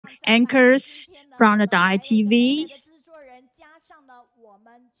anchors from the ITVs.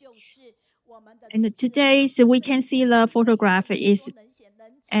 And today, so we can see the photograph is,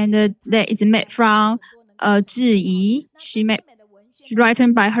 and that is made from Zhiyi. She made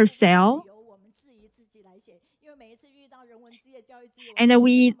written by herself. And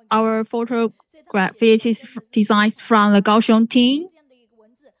our photograph is designed from the Kaohsiung team.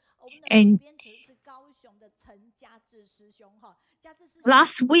 And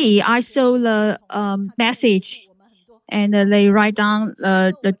last week, I saw the message, and they write down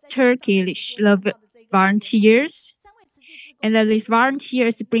the Turkish volunteers. And these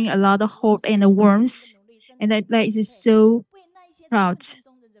volunteers bring a lot of hope and warmth. And that is so proud.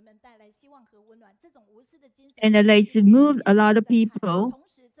 And they moved a lot of people.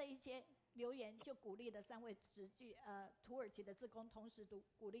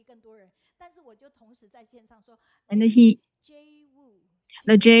 And the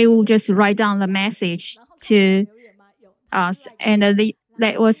Zhiyi just write down the message to us, and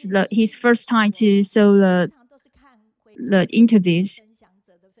that was his first time to show the interviews.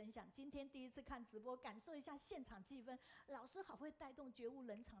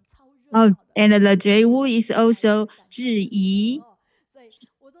 Oh, and the Zhiyi is also Zhiyi.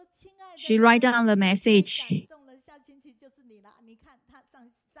 She write down the message.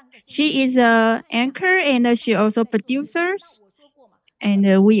 She is the anchor, and she also producers.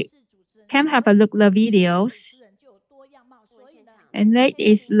 And we can have a look at the videos. And that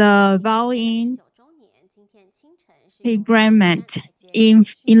is the violin agreement in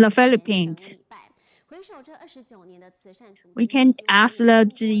the Philippines. We can ask the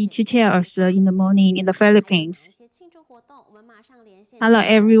Zhiyi to tell us in the morning in the Philippines. Hello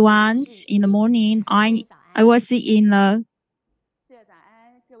everyone. In the morning, I was in the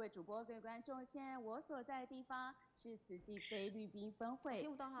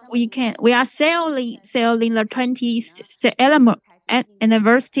we are sailing the 20th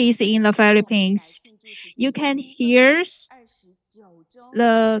anniversaries in the Philippines. You can hear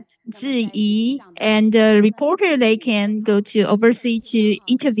the Zhiyi and the reporter. They can go to overseas to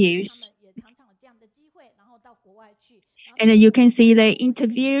interviews, and you can see the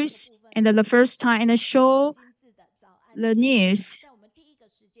interviews and the first time and show the news.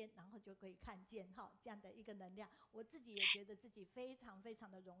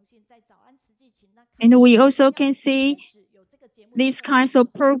 And we also can see these kinds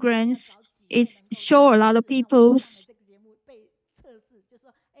of programs is show a lot of people's.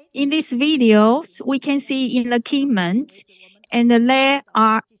 In these videos, we can see in the equipment, and they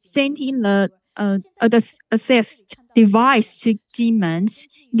are sending the assist device to demons.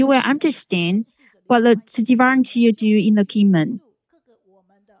 You will understand what the volunteer do in the equipment.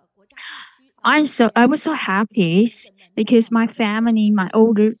 I was so happy because my family, my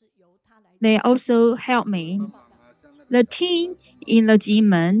older, they also help me. The team in the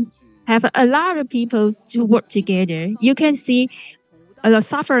demon have a lot of people to work together. You can see the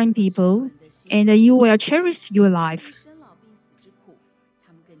suffering people, and you will cherish your life.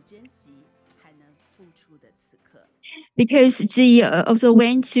 Because Zhiyi also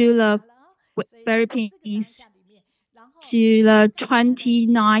went to the Philippines to the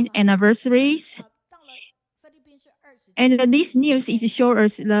 29th anniversaries. And this news is show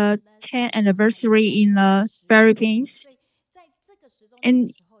us the 10th anniversary in the Philippines.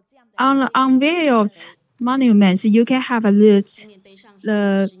 And on various monuments, you can have a look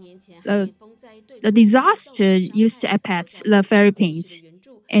the disaster used to affect the Philippines.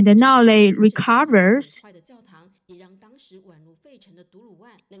 And now they recovers.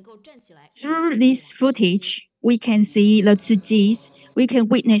 Through this footage, we can see the Tzu Chis. We can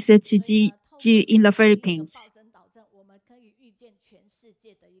witness the Tzu Chi in the Philippines.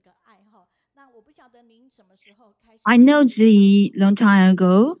 I know Zhiyi long time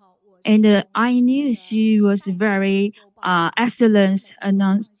ago, and I knew she was very excellent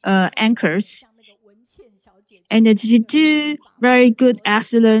anchors, and she do very good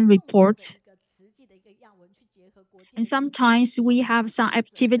excellent report. And sometimes we have some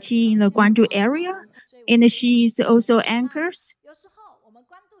activity in the Guangzhou area, and she is also anchors.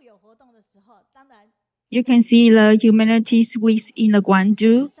 You can see the humanities week in the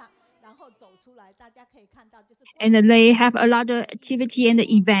Guangzhou. And they have a lot of activity and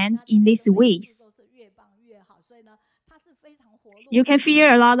event in these weeks. You can feel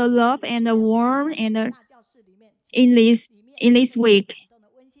a lot of love and warmth and in this week.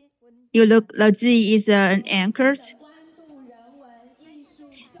 You look, the Zhiyi is an anchor.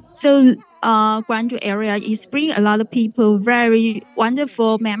 So Guangzhou area is bring a lot of people very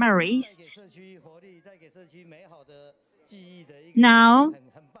wonderful memories. Now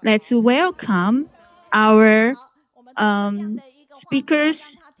let's welcome our um,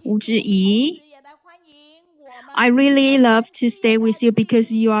 speakers, Zhiyi. I really love to stay with you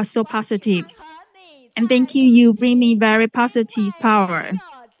because you are so positive. And thank you, you bring me very positive power.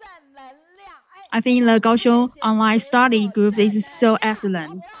 I think the Kaohsiung online study group is so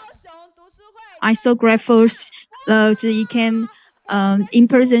excellent. I'm so grateful Zhiyi came in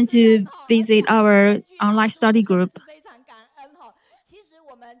person to visit our online study group.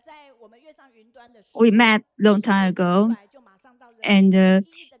 We met long time ago, and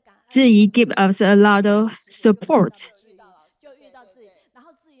Zhiyi gave us a lot of support.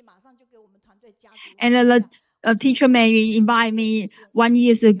 And the teacher may invite me 1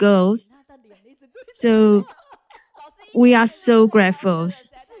 year ago, so we are so grateful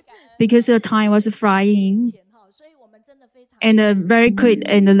because the time was flying and very quick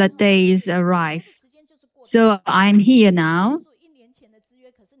and the days arrived. So I'm here now.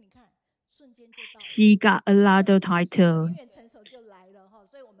 She got a lot of title.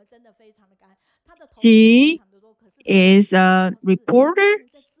 She is a reporter.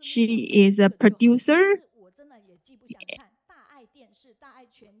 She is a producer.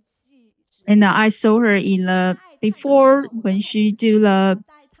 And I saw her in the before when she do the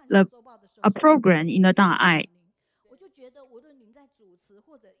a program in the 大爱.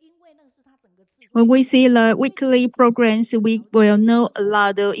 When we see the weekly programs, we will know a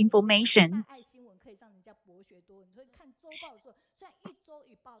lot of information.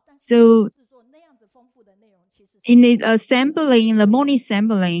 So in the sampling, the morning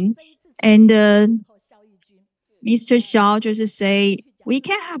sampling, and Mr. Xiao just say, we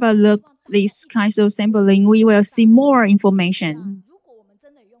can have a look these kinds of sampling. We will see more information.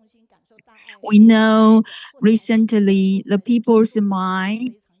 We know recently the people's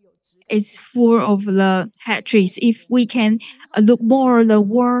mind is full of the hatreds. If we can look more the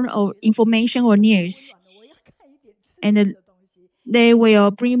world of information or news, and they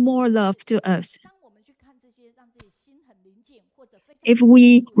will bring more love to us. If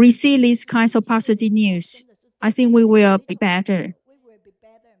we receive these kinds of positive news, I think we will be better.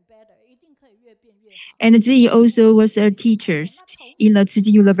 And Zhiyi also was a teacher in the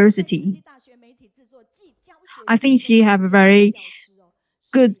Zhiyi University. I think she have a very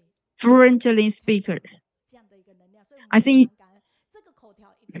good fluently speaker. I think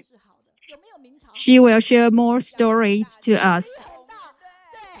she will share more stories to us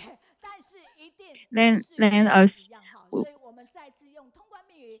than us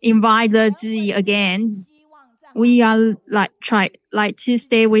invite the Zhiyi again. We are like to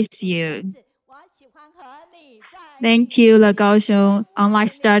stay with you. Thank you, the Kaohsiung online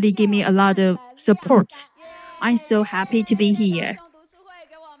study give me a lot of support. I'm so happy to be here.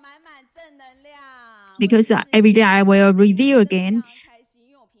 Because every day I will review again.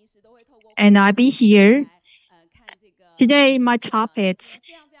 And I'll be here. Today my topic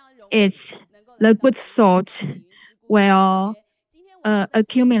is the good thought will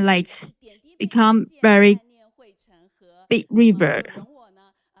accumulate, become very big river.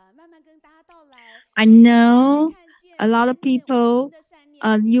 I know a lot of people,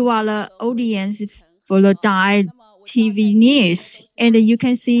 you are the audience for the Dai TV news, and you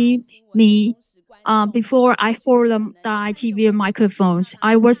can see me. Before I hold the Dai TV microphones,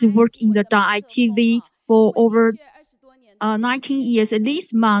 I was working in the Dai TV for over 19 years.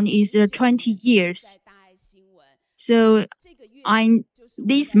 This month is 20 years. So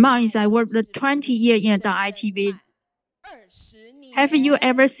this month I worked 20 years in the Dai TV. Have you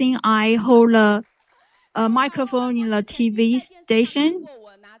ever seen I hold a microphone in the TV station?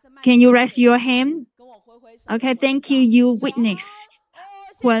 Can you raise your hand? Okay, thank you. You witness.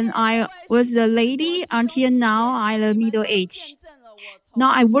 When I was a lady until now, I'm the middle age.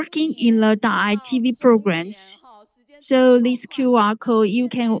 Now I'm working in the Dai TV programs. So this QR code, you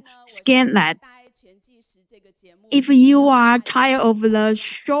can scan that. If you are tired of the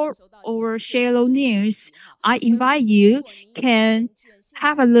short or shallow news, I invite you can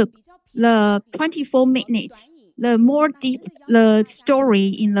have a look the 24 minutes, the more deep the story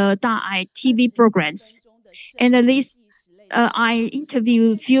in the Dai TV programs. And at least I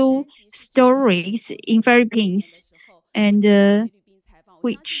interview few stories in Philippines, and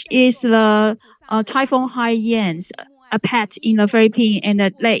which is the Typhoon Haiyan's a pet in the Philippines, and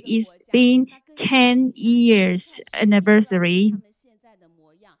that is been 10 years anniversary.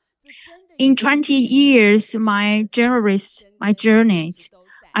 In 20 years, my journeys,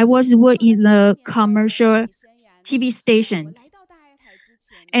 I was working in the commercial TV stations.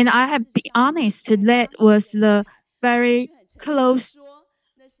 And I have to be honest, that was the very close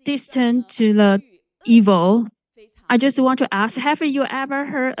distance to the evil. I just want to ask, have you ever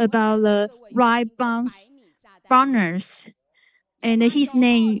heard about the rye burners? And his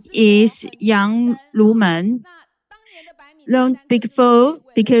name is Yang Lumen. Long before,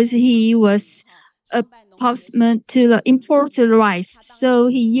 because he was a postman to the imported rice, so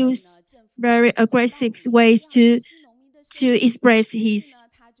he used very aggressive ways to express his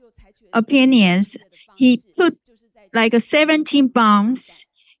opinions. He put like a 17 bombs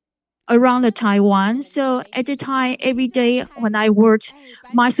around the Taiwan. So at the time, every day when I worked,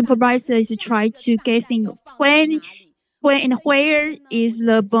 my supervisors tried to guessing when and where is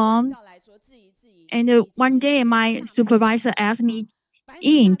the bomb. And one day, my supervisor asked me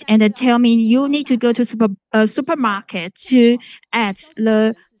in and tell me you need to go to supermarket to ask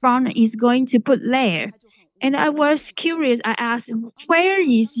the farmer is going to put there. And I was curious. I asked, where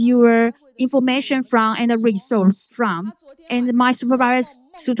is your information from and the resource from? And my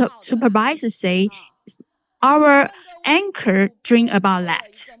supervisor say, our anchor dream about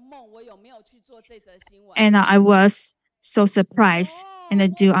that. And I was so surprised.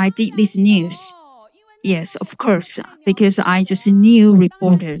 And do I did this news? Yes, of course, because I just a new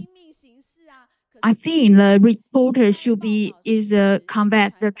reporter. I think the reporter should be is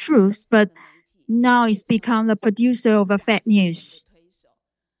combat the truth, but now it's become the producer of a fake news.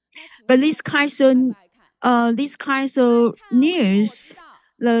 But these kinds of news,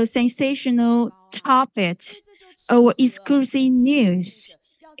 the sensational topic or exclusive news,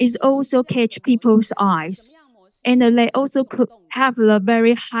 is also catch people's eyes, and they also could have the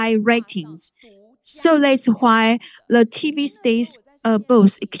very high ratings. So that's why the TV stations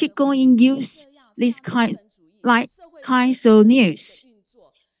both keep going use this kinds of news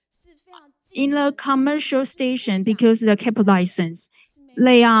in the commercial station because the capitalizations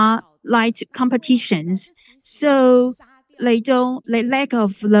they are like competitions, so they lack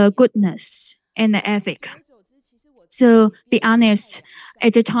of the goodness and the ethic. So be honest,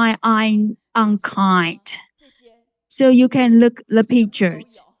 at the time I'm unkind. So you can look the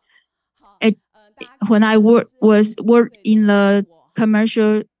pictures. At, when I work in the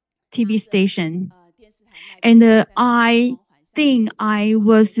commercial TV station, and I think I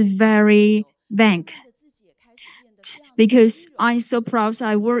was very thanked because I'm so proud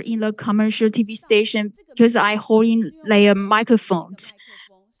I work in the commercial TV station because I hold in their microphones.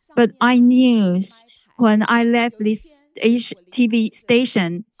 But I knew when I left this TV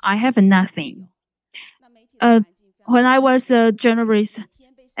station, I have nothing. When I was a journalist,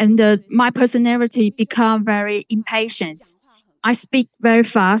 and my personality become very impatient. I speak very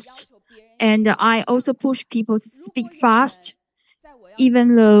fast, and I also push people to speak fast,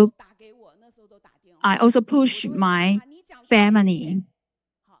 even though I also push my family.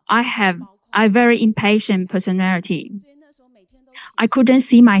 I have a very impatient personality. I couldn't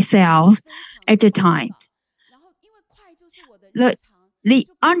see myself at the time.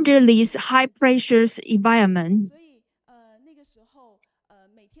 Under this high pressure environment,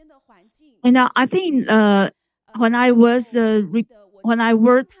 and I think when I worked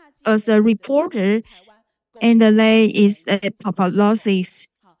as a reporter, and there is a paparazzi,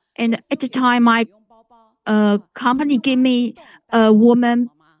 and at the time my company gave me a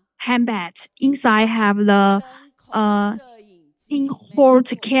woman handbag. Inside have the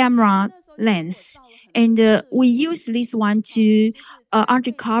in-port camera lens, and we use this one to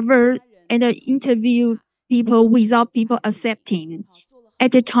undercover and interview people without people accepting.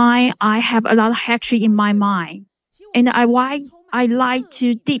 At the time, I have a lot of hatred in my mind, and I like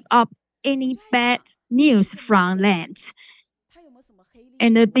to dig up any bad news from land.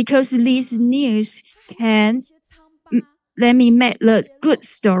 And because these news can let me make the good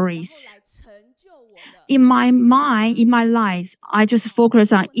stories. In my mind, in my life, I just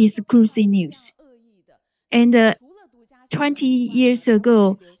focus on exclusive news. And 20 years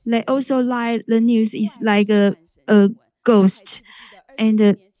ago, they also like the news is like a ghost,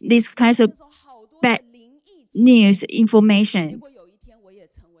 and this kinds of bad news information.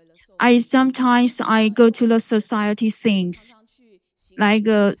 Sometimes I go to the society things, like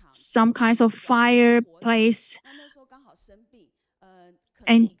some kinds of fireplace,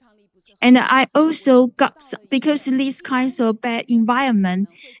 and I also got because these kinds of bad environment,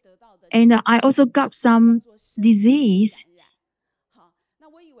 and I also got some disease,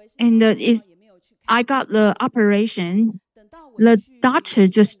 and I got the operation. The doctor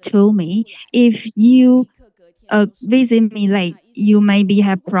just told me if you visit me late, you maybe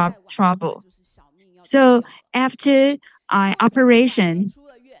have trouble. So after operation,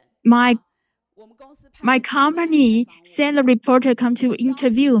 my company sent a reporter come to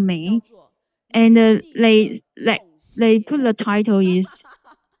interview me, and they put the title is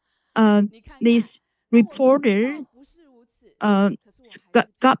this reporter uh,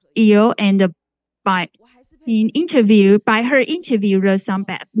 got ill and by by her interview some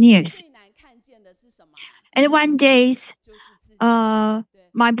bad news. And one day, uh,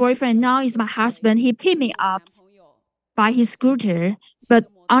 my boyfriend now is my husband. He picked me up by his scooter, but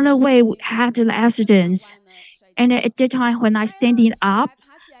on the way we had an accident. And at the time when I standing up,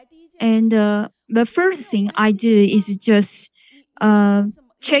 and the first thing I do is just uh,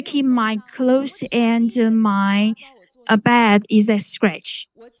 checking my clothes and my bed is a scratch.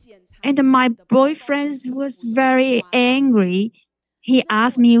 And my boyfriend was very angry. He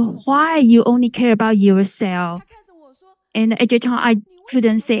asked me why you only care about yourself. And at the time I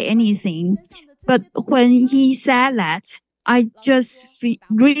couldn't say anything. But when he said that, I just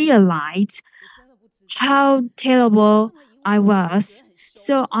realized how terrible I was.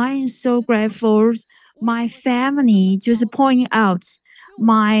 So I'm so grateful my family just pointing out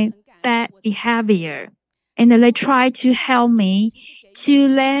my bad behavior. And they try to help me to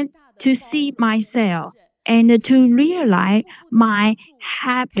learn to see myself and to realize my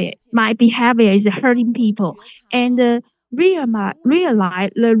behavior is hurting people. And realize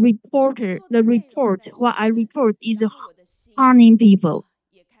the report, what I report is harming people.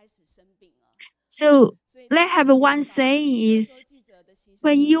 So let's have one saying is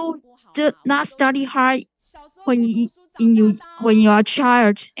when you do not study hard when you are a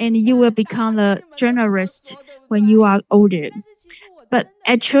child and you will become a journalist when you are older. But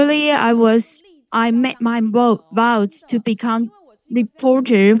actually I made my vows to become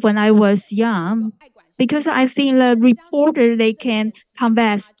reporter when I was young because I think the reporter they can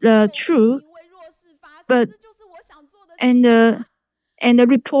convey the truth, but and the and the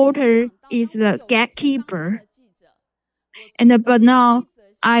reporter is the gatekeeper. And but now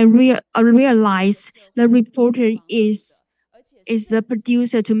I realize the reporter is the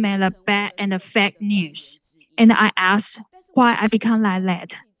producer to make the bad and the fake news. And I ask why I become like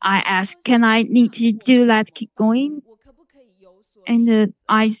that. I ask, can I need to do that keep going? And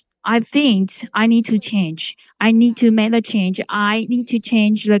I think I need to change. I need to make a change. I need to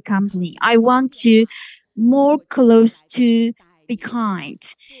change the company. I want to more close to be kind.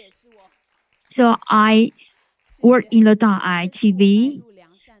 So I work in the Dai TV.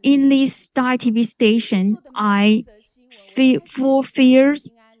 In this Dai TV station, I feel 4 years.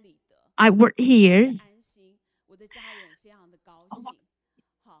 I work here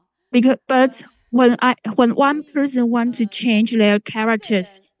because, but when one person wants to change their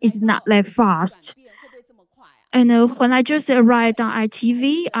characters, it's not that fast. And when I just arrived on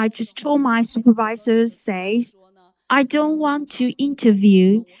ITV, I just told my supervisor, says, I don't want to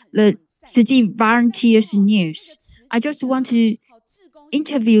interview the Zhiyi volunteers news. I just want to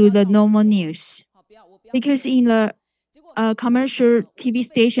interview the normal news. Because in the commercial TV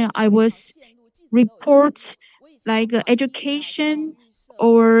station, I was report like education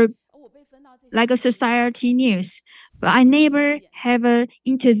or like a society news, but I never have a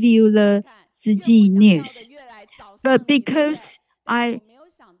interview the Zhiyi news. But because I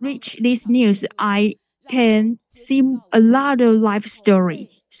reach this news, I can see a lot of life story.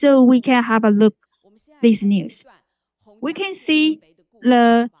 So we can have a look this news. We can see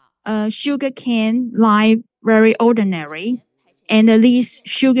the sugarcane life very ordinary, and this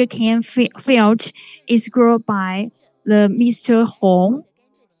sugarcane field is grown by the Mr. Hong,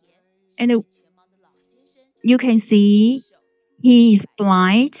 and you can see he is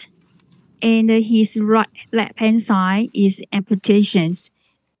blind, and his left hand side is amputations,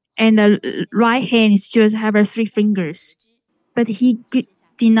 and the right hand is just have 3 fingers. But he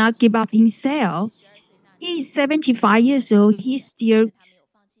did not give up himself. He is 75 years old. He's still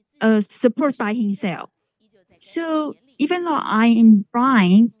supported by himself. So even though I am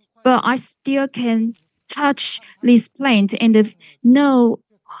blind, but I still can touch this plant and know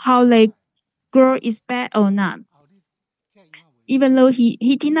how the grow is bad or not. Even though he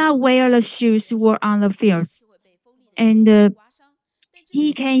did not wear the shoes were on the fields, and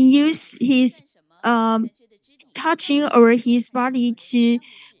he can use his touching or his body to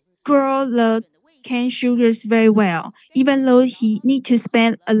grow the cane sugars very well, even though he need to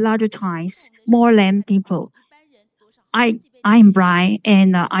spend a lot of times more than people. I'm blind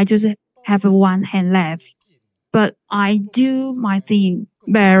and I just have one hand left, but I do my thing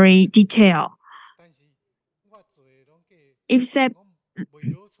very detailed. Except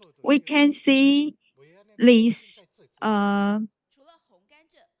we can see this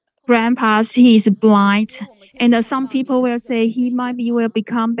grandpa's he is blind, and some people will say he might be will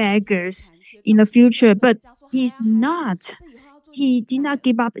become beggars in the future, but he's not. He did not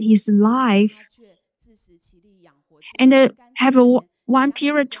give up his life, and have one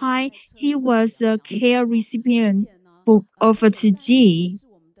period of time he was a care recipient of Zhiyi.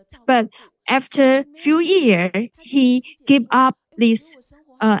 But after few years, he gave up this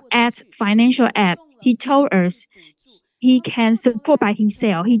financial app. He told us he can support by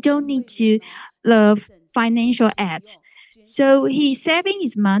himself. He don't need to love financial ads. So he saving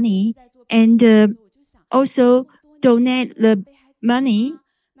his money and also donate the money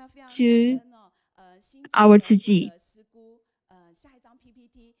to our Zhiyi.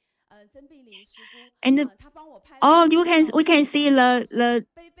 And oh, you can we can see the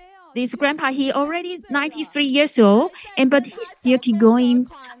this grandpa. He already 93 years old, and but he still keep going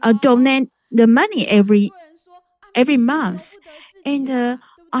donate the money every month. And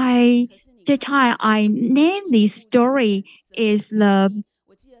I the time I named this story is the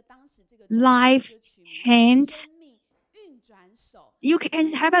life hand. You can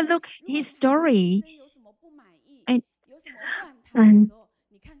have a look his story. And And,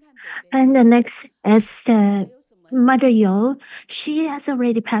 and the next is Mother Yo. She has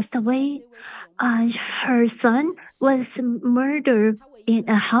already passed away. Her son was murdered in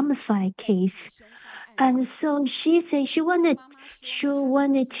a homicide case. And so she said she wanted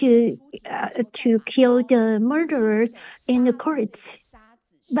to kill the murderer in the courts.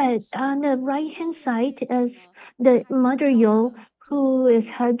 But on the right hand side is the mother Yo who is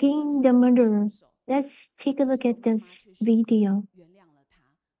hugging the murderer. Let's take a look at this video.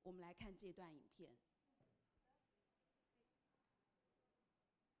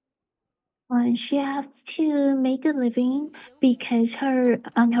 She has to make a living because her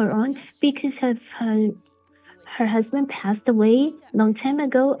on her own because of her husband passed away long time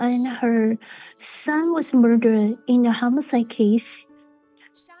ago and her son was murdered in a homicide case.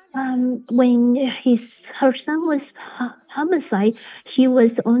 When her son was homicide, he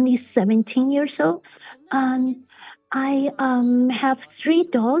was only 17 years old. I have three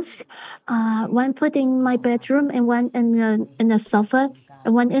dolls, one put in my bedroom and one in the sofa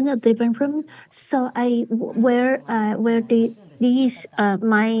and one in the living room. So I wear these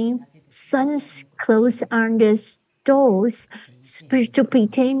my son's clothes on these dolls to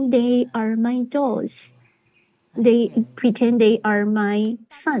pretend they are my dolls. They pretend they are my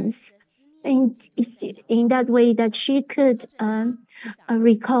sons. And it's in that way that she could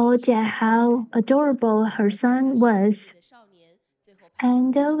recall how adorable her son was.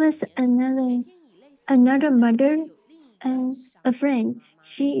 And there was another mother and a friend.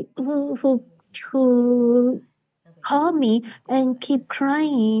 She who called me and keep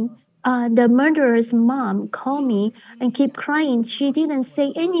crying. The murderer's mom called me and keep crying. She didn't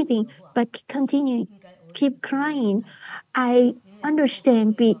say anything, but continue keep crying. I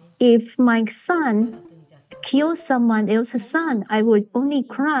understand. If my son killed someone else's son, I would only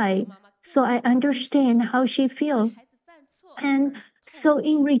cry. So I understand how she feels. And so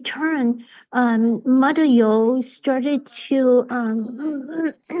in return, Mother Yo started to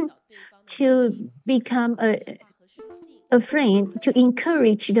become a friend to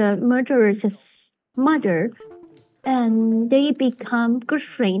encourage the murderer's mother, and they become good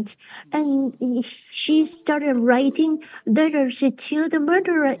friends. And she started writing letters to the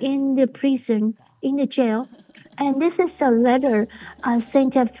murderer in the prison, in the jail. And this is a letter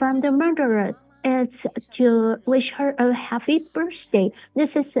sent from the murderer. It's to wish her a happy birthday.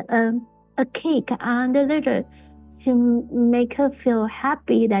 This is a cake on the letter to make her feel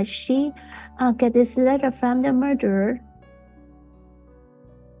happy that she get this letter from the murderer.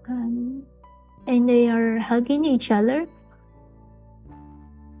 And they are hugging each other.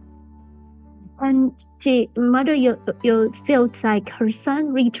 And the mother you feels like her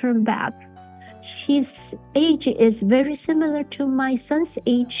son returned back. His age is very similar to my son's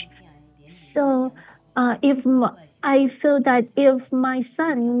age. So I feel that if my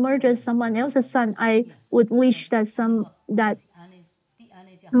son murders someone else's son, I would wish that that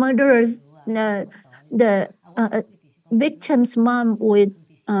murderers the victim's mom would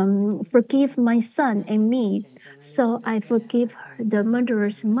forgive my son and me. So I forgive the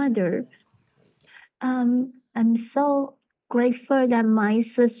murderer's mother. I'm so grateful that my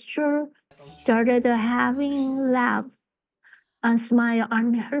sister started having laugh and smile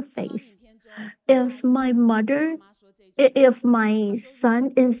on her face. If my mother, if my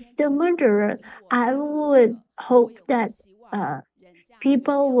son is the murderer, I would hope that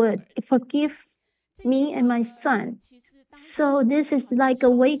people would forgive me and my son. So this is like a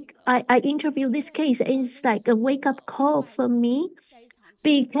wake. I interviewed this case, and it's like a wake up call for me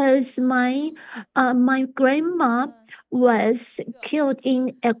because my grandma was killed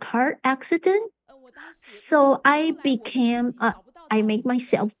in a car accident. So I make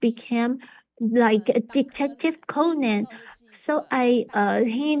myself became like a detective Conan. So I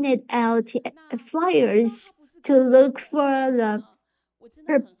handed out flyers to look for the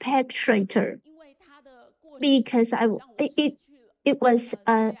perpetrator because it was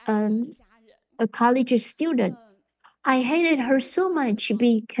a college student. I hated her so much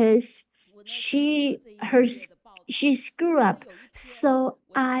because she her s- she screwed up. So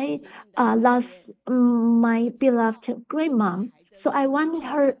I lost my beloved grandmom. So I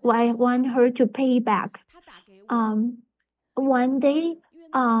want her to pay back. Um, One day,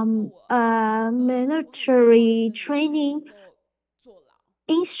 a military training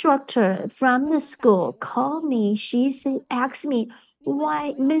instructor from the school called me. Asked me,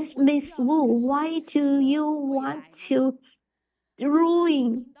 "Why, Miss Wu? Why do you want to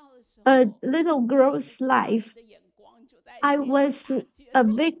ruin a little girl's life?" I was a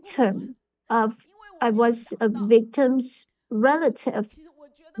victim of. I was a victim's relative,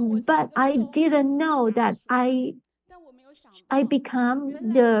 but I didn't know that I become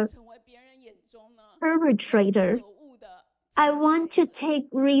the perpetrator. I want to take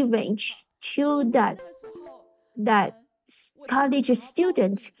revenge to that college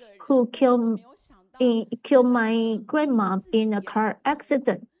student who killed my grandma in a car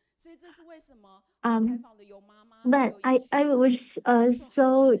accident. Um, but I was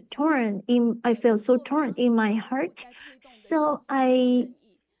so torn in I felt so torn in my heart. So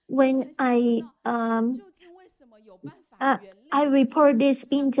when uh, I report this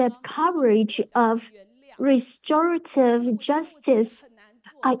in-depth coverage of restorative justice.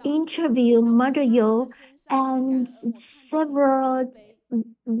 I interview Mother Yo and several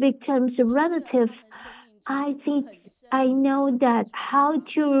victims' relatives. I think I know that how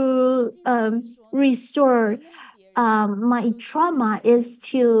to restore my trauma is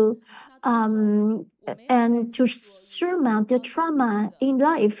to and to surmount the trauma in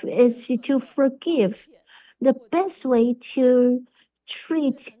life is to forgive. The best way to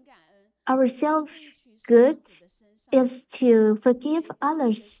treat ourselves good is to forgive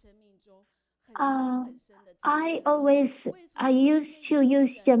others. Uh, I used to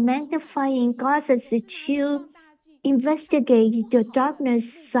use the magnifying glasses to investigate the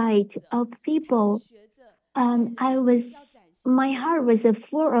darkness side of people. My heart was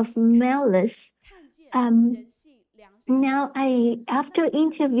full of malice. Um, After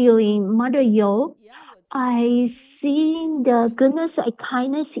interviewing Mother Yo, I see the goodness and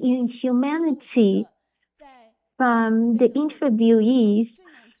kindness in humanity from the interviewees,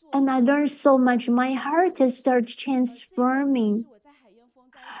 and I learned so much. My heart has started transforming.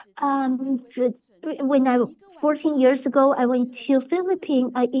 When I 14 years ago, I went to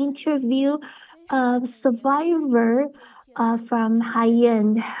Philippines. I interviewed a survivor from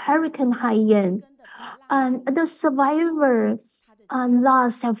Haiyan, Hurricane Haiyan. And the survivor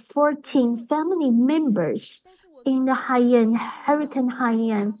lost 14 family members in the Haiyan, Hurricane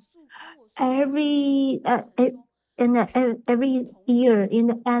Haiyan. Every every year in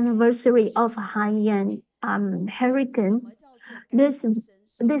the anniversary of Haiyan hurricane, this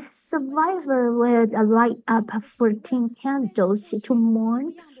this survivor would light up 14 candles to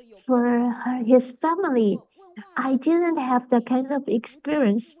mourn for his family. I didn't have that kind of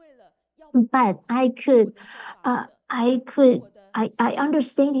experience, but I could, I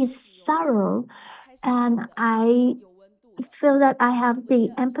understand his sorrow, and I feel that I have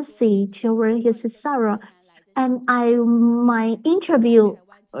the empathy toward his sorrow, and my interview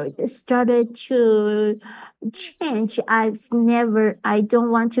started to change. I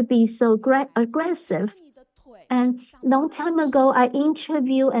don't want to be so aggressive. And long time ago, I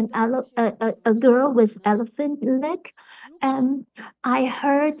interviewed a girl with elephant leg, and I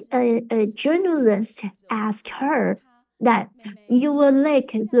heard a journalist ask her that your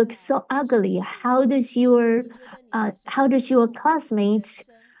leg looks so ugly. How does your classmates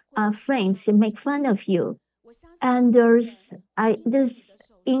friends make fun of you? And this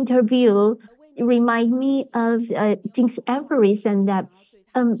interview remind me of James Everest, and that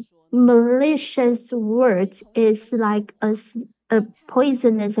um, malicious words is like a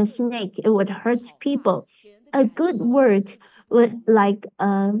poisonous snake. It would hurt people. A good word would like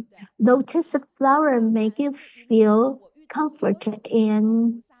a lotus flower make you feel comforted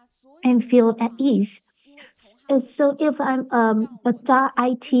and feel at ease. So if I'm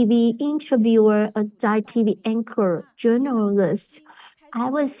ITV interviewer, a ITV anchor, journalist, I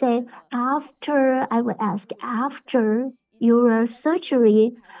would say I would ask after your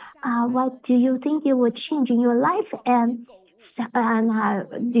surgery, what do you think you would change in your life?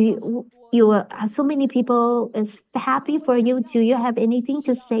 Do so many people is happy for you? Do you have anything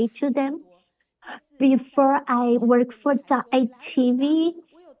to say to them? Before I work for the ITV,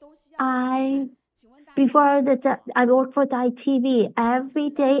 I before I work for the ITV. Every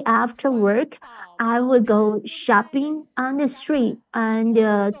day after work, I would go shopping on the street and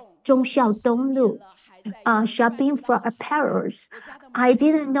Zhongxiaodonglu, shopping for apparels. I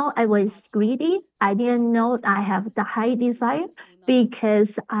didn't know I was greedy. I didn't know I have the high desire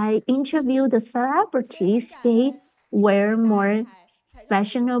because I interviewed the celebrities. They wear more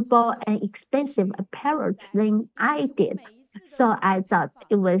fashionable and expensive apparel than I did. So I thought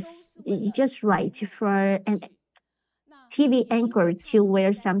it was just right for an TV anchor to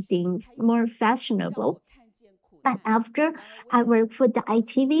wear something more fashionable. But after I work for the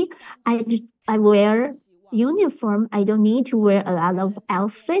ITV, I wear uniform. I don't need to wear a lot of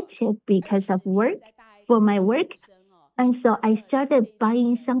outfit because of work for my work. And so I started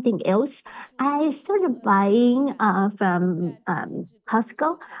buying something else. I started buying from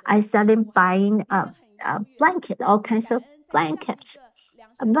Costco. I started buying blanket, all kinds of blankets.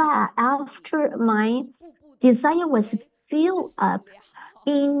 But after my desire was filled up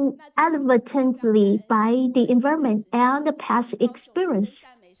inadvertently by the environment and the past experience.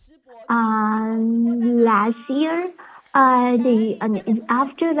 Last year, after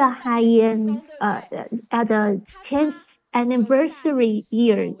the high-end, at the 10th anniversary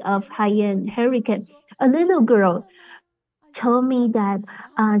year of high-end hurricane, a little girl told me that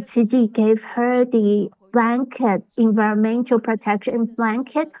Zhiyi gave her the blanket, environmental protection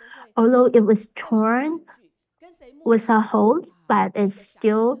blanket, although it was torn with a hole, but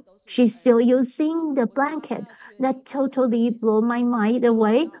she's still using the blanket. That totally blew my mind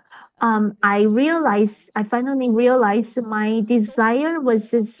away. I finally realized my desire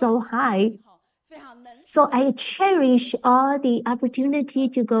was so high. So I cherish all the opportunity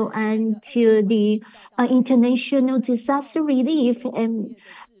to go and to the international disaster relief. And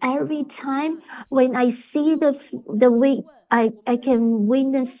every time when I see the way I can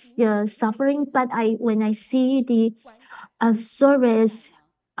witness the suffering, but when I see the service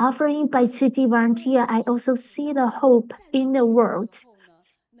offering by city volunteer, I also see the hope in the world.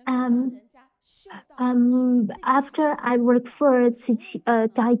 Um, After I worked for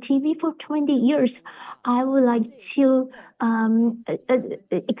Thai TV for 20 years, I would like to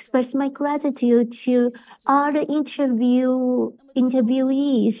express my gratitude to all the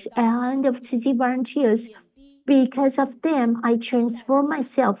interviewees and of city volunteers. Because of them, I transformed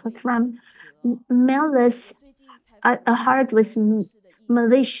myself from malice, a heart with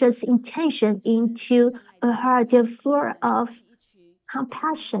malicious intention, into a heart full of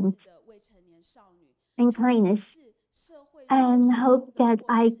compassion and kindness, and hope that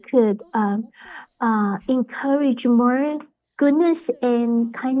I could encourage more goodness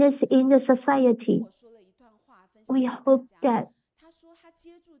and kindness in the society. We hope that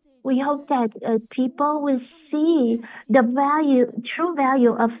people will see the true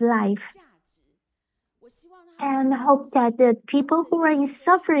value of life, and hope that the people who are in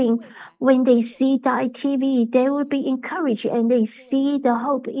suffering, when they see the ITV, they will be encouraged and they see the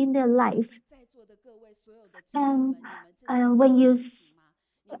hope in their life. And when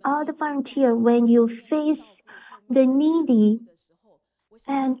all the volunteer, when you face the needy,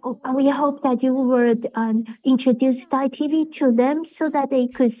 and we hope that you would introduce Thai TV to them so that they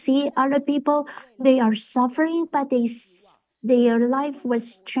could see other people. They are suffering, but their life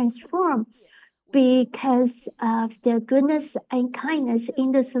was transformed because of the goodness and kindness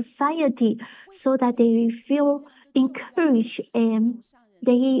in the society, so that they feel encouraged and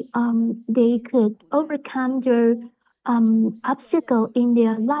they could overcome their obstacle in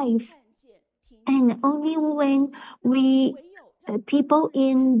their life. And only when we people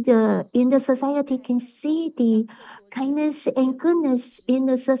in the society can see the kindness and goodness in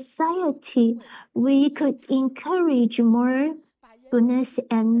the society, we could encourage more goodness,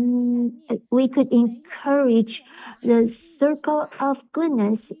 and we could encourage the circle of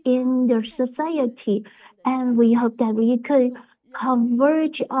goodness in the society. And we hope that we could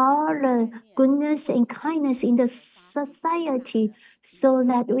converge all the goodness and kindness in the society, so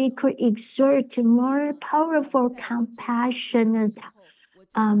that we could exert more powerful compassionate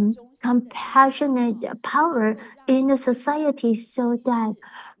power in the society, so that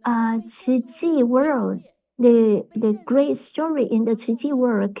Zhiyi world, the great story in the Zhiyi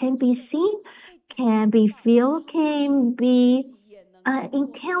world, can be seen, can be felt, can be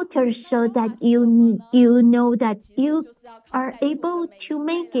encountered, so that you know that you are able to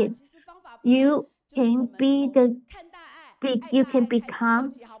make it. You can be you can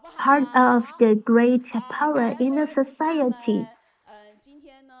become part of the great power in the society.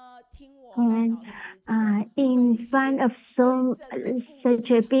 And in front of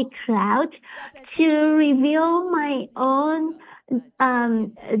such a big crowd, to reveal my own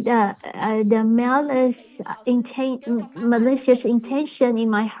the malicious intention in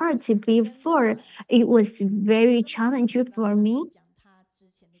my heart before, it was very challenging for me.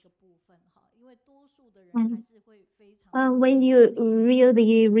 And when you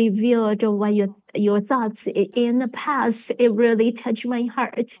really revealed what your thoughts in the past, it really touched my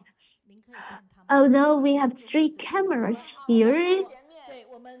heart. Although we have three cameras here,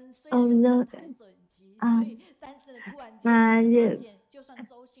 although uh, uh,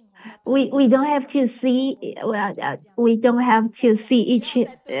 we don't have to see, well, we don't have to see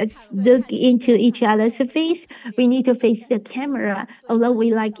look into each other's face. We need to face the camera. Although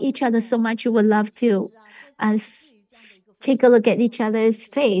we like each other so much, we would love to take a look at each other's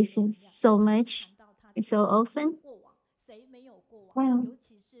face so much, so often. Well,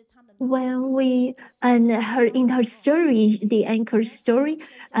 when we and her in her story, the anchor story,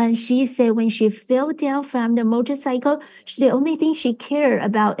 and she said when she fell down from the motorcycle, the only thing she cared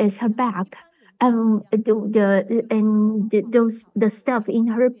about is her back. Those the stuff in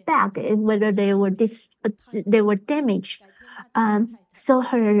her back, whether they were damaged. So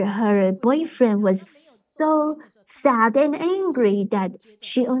her boyfriend was so sad and angry that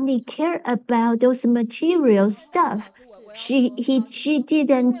she only cared about those material stuff. She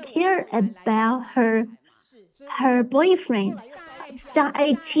didn't care about her boyfriend. That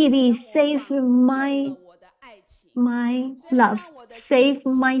TV saved my love, saved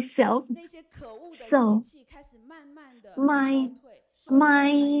myself. So my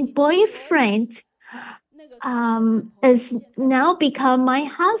my boyfriend is now become my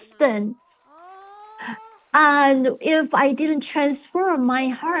husband. And if I didn't transform my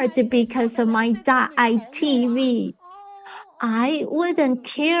heart because of my ITV, I wouldn't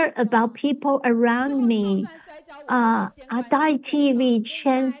care about people around me. ITV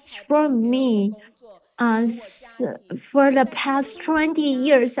transformed me. For the past 20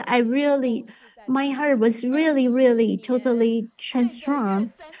 years, my heart was really, really totally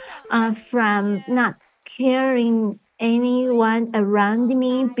transformed from not caring anyone around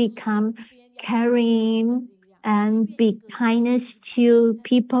me, become caring and be kindness to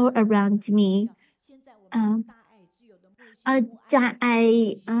people around me. Um,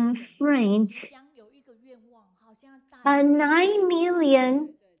 a friend, 9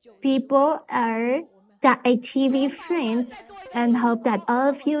 million people are the TV friends, and hope that all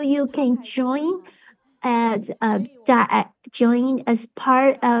of you can join join as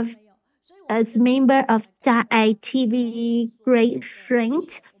part of as member of the ITV great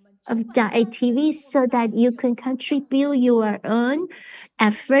friends of the ITV, so that you can contribute your own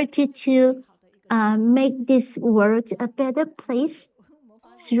effort to make this world a better place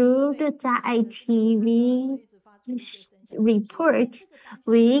through the ITV report.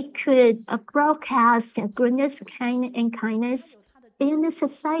 We could broadcast goodness, and kindness in the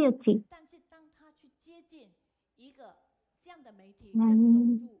society.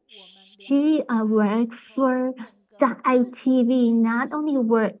 And she worked for the ITV. Not only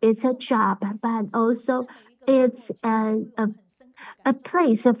work, it's a job, but also it's a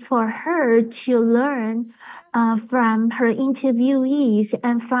place for her to learn from her interviewees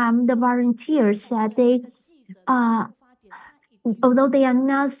and from the volunteers that they although they are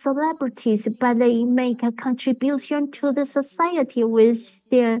not celebrities, but they make a contribution to the society with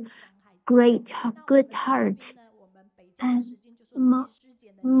their great good heart. And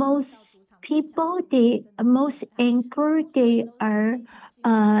most people, they most anchor, they are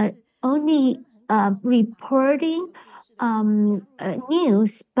only reporting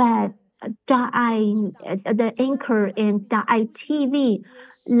news, but the anchor in the ITV,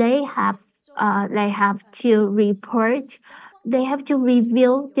 they have to report, they have to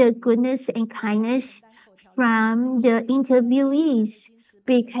reveal the goodness and kindness from the interviewees,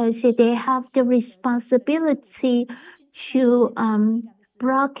 because they have the responsibility to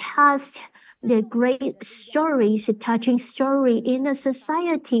broadcast the great stories, touching story in the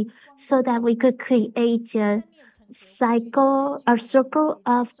society, so that we could create a circle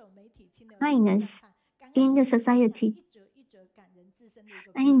of kindness in the society.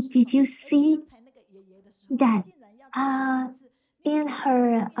 And did you see that in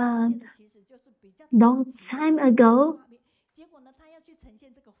her long time ago?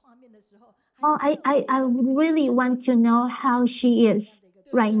 Oh, I really want to know how she is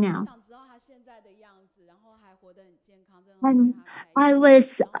right now. And I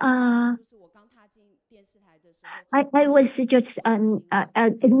was I was just a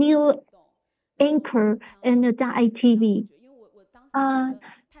new anchor in the ITV. Uh,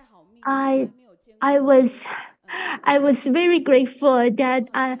 I I was I was very grateful that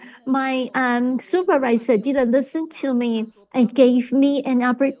my supervisor didn't listen to me and gave me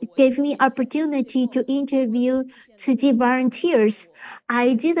opportunity to interview city volunteers.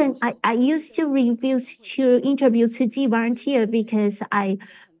 I used to refuse to interview city volunteer because I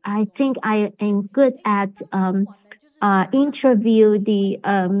think I am good at interview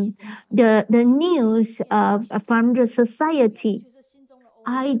the news of from the society.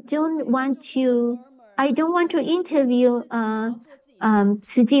 I don't want to I don't want to interview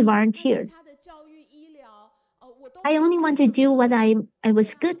city volunteer. I only want to do what I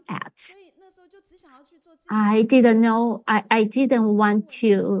was good at. I didn't know I didn't want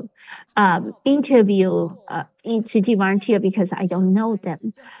to interview city volunteer because I don't know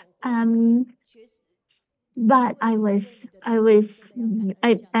them. Um, but I'm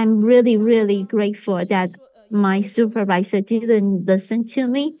really really grateful that my supervisor didn't listen to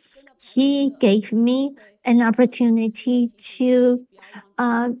me. He gave me an opportunity to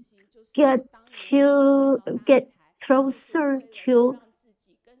uh, get get closer to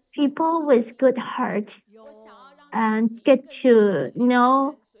people with good heart and get to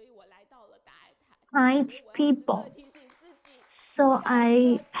know kind people. So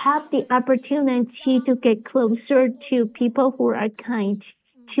I have the opportunity to get closer to people who are kind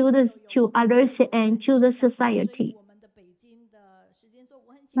to others and to the society.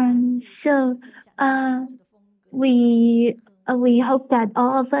 And so uh, we we hope that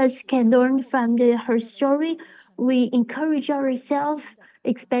all of us can learn from her story. We encourage ourselves,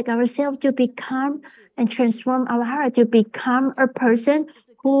 expect ourselves to become and transform our heart to become a person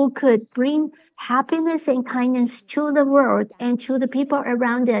who could bring happiness and kindness to the world and to the people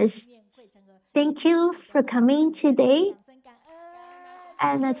around us. Thank you for coming today.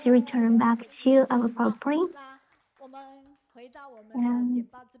 And let's return back to our PowerPoint. And,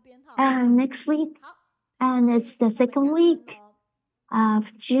 and next week, and it's the second week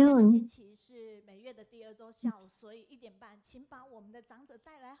of June.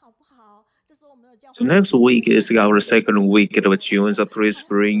 So next week is our second week of June. So please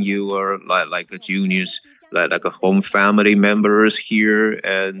bring your like a juniors, like a home family members here.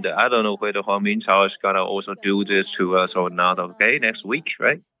 And I don't know whether Huang Mingchao is gonna also do this to us or not. Okay, next week,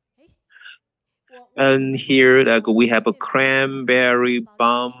 right? And here, like we have a cranberry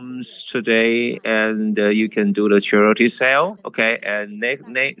bombs today, and you can do the charity sale, okay? And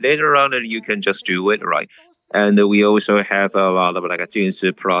later on, you can just do it, right? And we also have a lot of like a jeans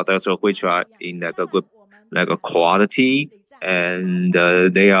products, which are in like a good like a quality, and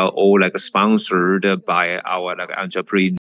they are all like sponsored by our like entrepreneur.